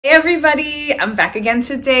Hey everybody, I'm back again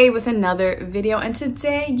today with another video, and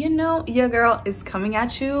today, you know, your girl is coming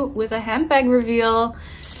at you with a handbag reveal.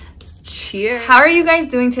 Cheers. How are you guys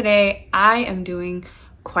doing today? I am doing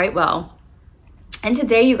quite well. And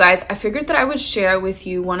today, you guys, I figured that I would share with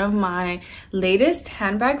you one of my latest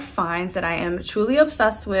handbag finds that I am truly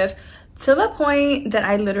obsessed with, to the point that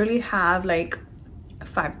I literally have like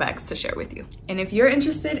 5 bags to share with you. And if you're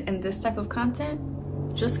interested in this type of content,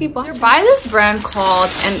 just keep watching. By this brand called,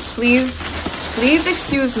 and please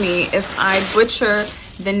excuse me if I butcher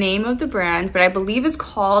the name of the brand, but I believe it's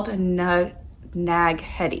called Naghedi.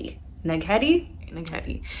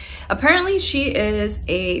 Naghedi. Apparently she is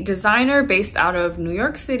a designer based out of New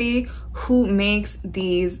York City who makes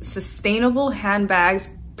these sustainable handbags,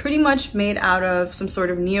 pretty much made out of some sort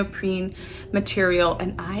of neoprene material,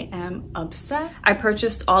 and I am obsessed. I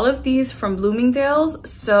purchased all of these from Bloomingdale's.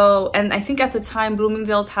 And I think at the time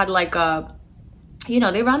Bloomingdale's had like a, you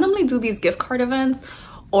know, they randomly do these gift card events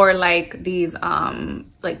or like these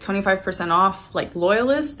like 25% off like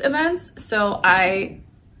loyalist events. So I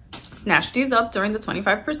snatched these up during the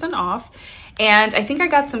 25% off, and I think I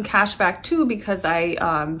got some cash back too because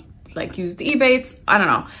I like used eBay. I don't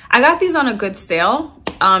know. I got these on a good sale.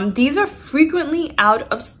 These are frequently out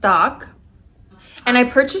of stock, and I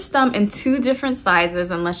purchased them in 2 different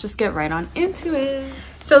sizes, and let's just get right on into it.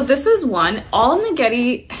 So this is one. All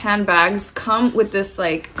Naghedi handbags come with this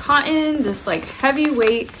like cotton, this like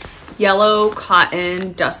heavyweight yellow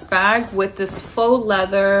cotton dust bag with this faux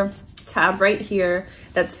leather tab right here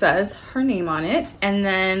that says her name on it, and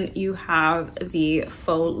then you have the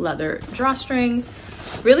faux leather drawstrings.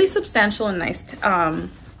 Really substantial and nice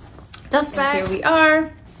dust bag. Here we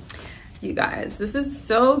are, you guys. This is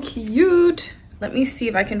so cute. Let me see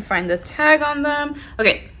if I can find the tag on them.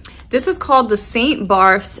 Okay, this is called the St.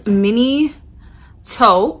 Barths Mini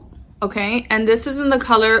Tote. Okay, and this is in the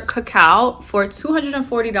color cacao for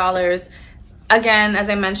 $240. Again, as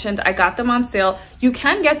I mentioned, I got them on sale. You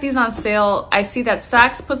can get these on sale. I see that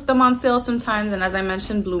Saks puts them on sale sometimes, and as I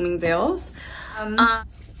mentioned, Bloomingdale's.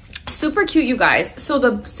 Super cute, you guys. So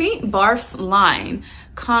the St. Barths line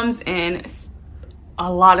comes in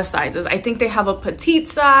a lot of sizes. I think they have a petite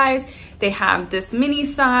size, they have this mini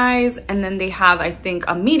size, and then they have, I think,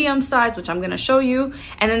 a medium size, which I'm going to show you,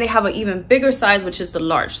 and then they have an even bigger size, which is the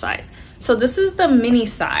large size. So this is the mini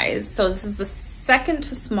size. So this is the second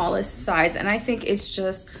to smallest size, and I think it's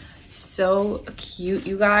just so cute,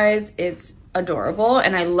 you guys. It's adorable,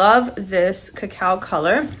 and I love this cacao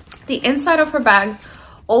color. The inside of her bags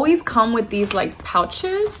always come with these like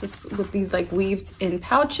pouches, with these like weaved in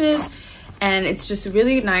pouches, and it's just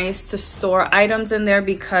really nice to store items in there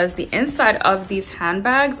because the inside of these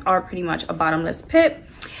handbags are pretty much a bottomless pit.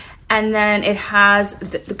 And then it has,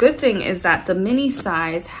 the good thing is that the mini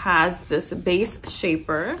size has this base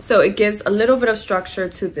shaper, so it gives a little bit of structure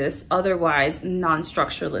to this otherwise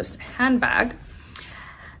non-structureless handbag.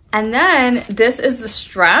 And then this is the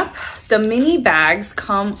strap. The mini bags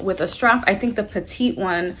come with a strap. I think the petite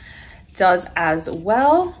one does as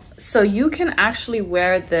well. So you can actually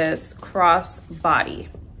wear this cross body,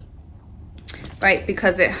 right?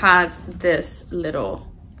 Because it has this little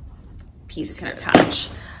piece to attach.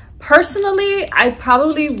 Personally, I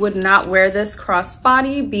probably would not wear this cross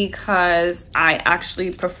body because I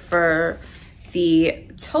actually prefer the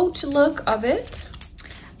tote look of it.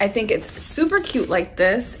 I think it's super cute like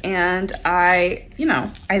this, and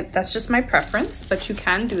that's just my preference, but you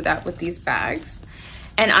can do that with these bags.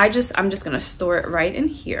 And I'm just gonna store it right in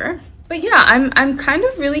here. But yeah, I'm kind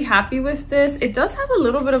of really happy with this. It does have a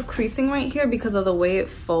little bit of creasing right here because of the way it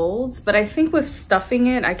folds, but I think with stuffing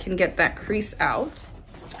it, I can get that crease out.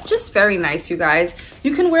 Just very nice, you guys.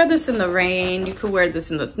 You can wear this in the rain, you could wear this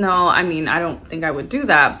in the snow. I mean, I don't think I would do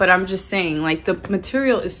that, but I'm just saying, like, the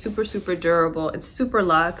material is super durable. It's super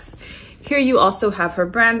luxe. Here you also have her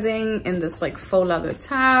branding in this like faux leather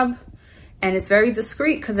tab, and it's very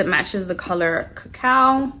discreet because it matches the color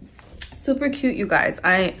cacao. Super cute, you guys.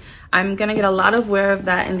 I'm gonna get a lot of wear of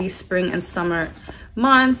that in these spring and summer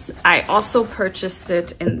months. I also purchased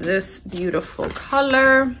it in this beautiful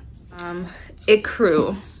color,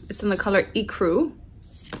 Ecru. It's in the color Ecru.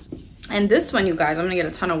 And this one, you guys, I'm gonna get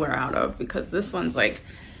a ton of wear out of because this one's like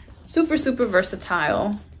super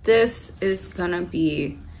versatile. This is gonna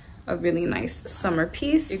be a really nice summer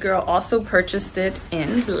piece. Your girl also purchased it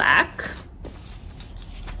in black.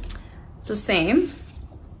 So same.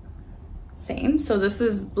 So this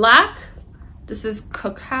is black, this is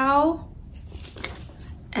cacao,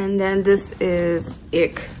 and then this is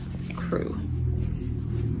Ecru.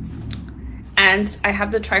 And I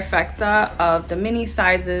have the trifecta of the mini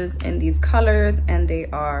sizes in these colors, and they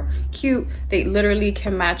are cute. They literally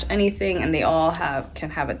can match anything, and they all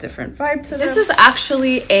can have a different vibe to them. This is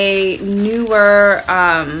actually a newer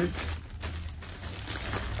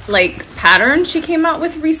like pattern she came out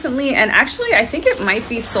with recently, and actually I think it might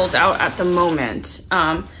be sold out at the moment.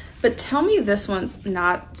 But tell me this one's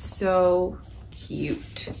not so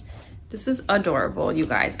cute. This is adorable, you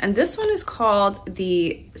guys. And this one is called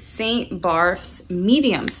the St. Barths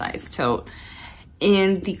medium size tote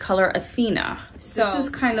in the color Athena. So this is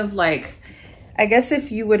kind of like, I guess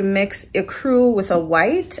if you would mix ecru with a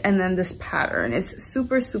white and then this pattern. It's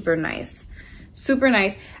super, super nice. Super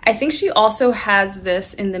nice. I think she also has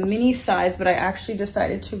this in the mini size, but I actually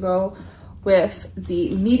decided to go with the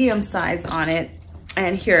medium size on it.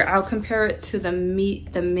 And here, I'll compare it to the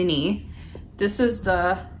mini. This is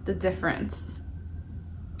the difference.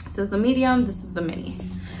 This is the medium, this is the mini.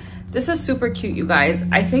 This is super cute, you guys.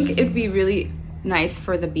 I think it'd be really nice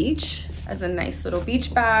for the beach, as a nice little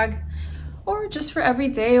beach bag, or just for every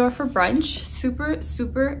day or for brunch. Super,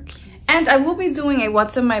 super cute. And I will be doing a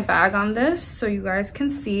what's in my bag on this, so you guys can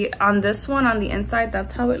see. On this one, on the inside,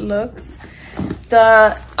 that's how it looks.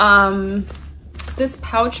 The this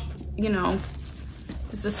pouch, you know,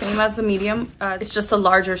 is the same as the medium. It's just a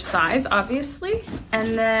larger size, obviously.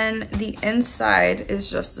 And then the inside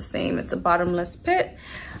is just the same. It's a bottomless pit.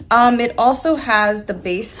 It also has the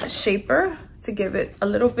base shaper to give it a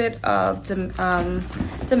little bit of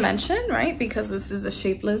dimension, right? Because this is a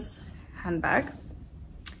shapeless handbag.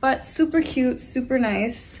 But super cute, super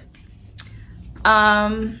nice.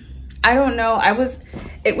 I don't know.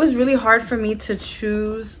 It was really hard for me to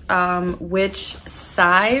choose which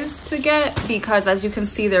size to get, because as you can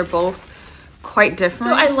see, they're both quite different.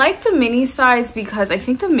 So I like the mini size because I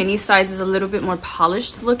think the mini size is a little bit more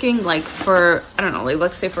polished looking, like for, I don't know, like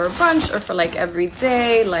let's say for a brunch or for like every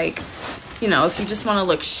day, like, you know, if you just want to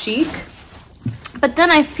look chic. But then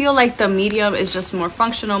I feel like the medium is just more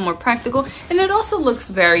functional, more practical, and it also looks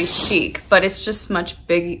very chic, but it's just much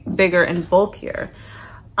bigger and bulkier.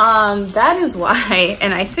 That is why,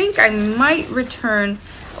 and I think I might return,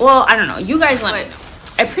 well, I don't know, you guys let me know.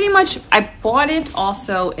 I bought it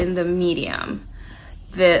also in the medium,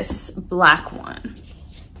 this black one.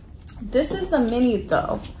 This is the mini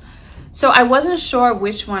though. So I wasn't sure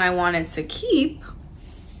which one I wanted to keep.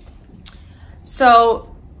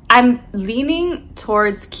 So I'm leaning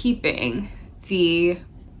towards keeping the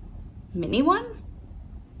mini one.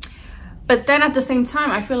 But then at the same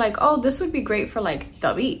time, I feel like, oh, this would be great for like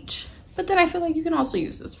the beach. But then I feel like you can also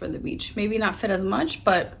use this for the beach. Maybe not fit as much,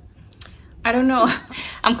 but I don't know.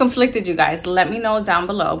 I'm conflicted, you guys. Let me know down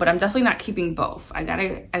below, but I'm definitely not keeping both. I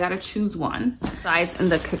gotta choose one. Size in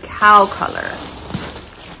the cacao color,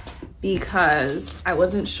 because I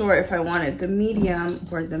wasn't sure if I wanted the medium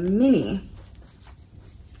or the mini.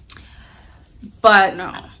 But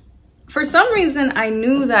no, for some reason, I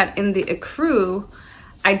knew that in the ecru,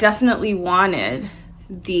 I definitely wanted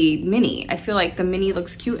the mini. I feel like the mini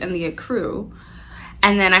looks cute in the ecru.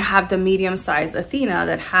 And then I have the medium size Athena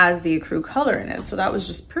that has the ecru color in it. So that was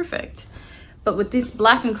just perfect. But with this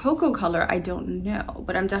black and cocoa color, I don't know.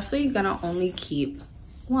 But I'm definitely gonna only keep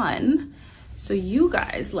one. So you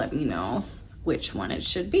guys let me know which one it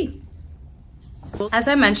should be. As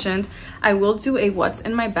I mentioned, I will do a what's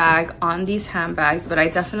in my bag on these handbags, but I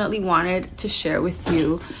definitely wanted to share with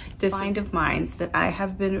you this find of mine that I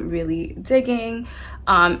have been really digging.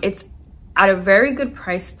 It's at a very good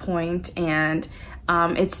price point, and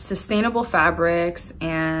it's sustainable fabrics,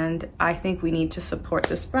 and I think we need to support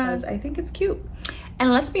this brand. I think it's cute.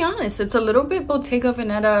 And let's be honest, it's a little bit Bottega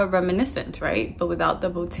Veneta reminiscent, right? But without the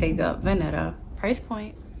Bottega Veneta price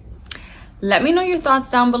point. Let me know your thoughts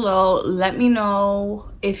down below. Let me know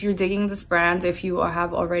if you're digging this brand, if you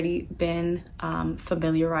have already been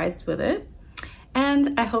familiarized with it.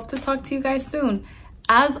 And I hope to talk to you guys soon.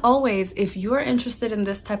 As always, if you're interested in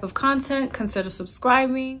this type of content, consider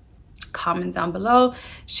subscribing, comment down below,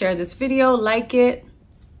 share this video, like it,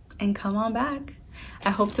 and come on back. I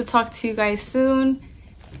hope to talk to you guys soon.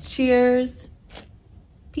 Cheers.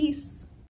 Peace.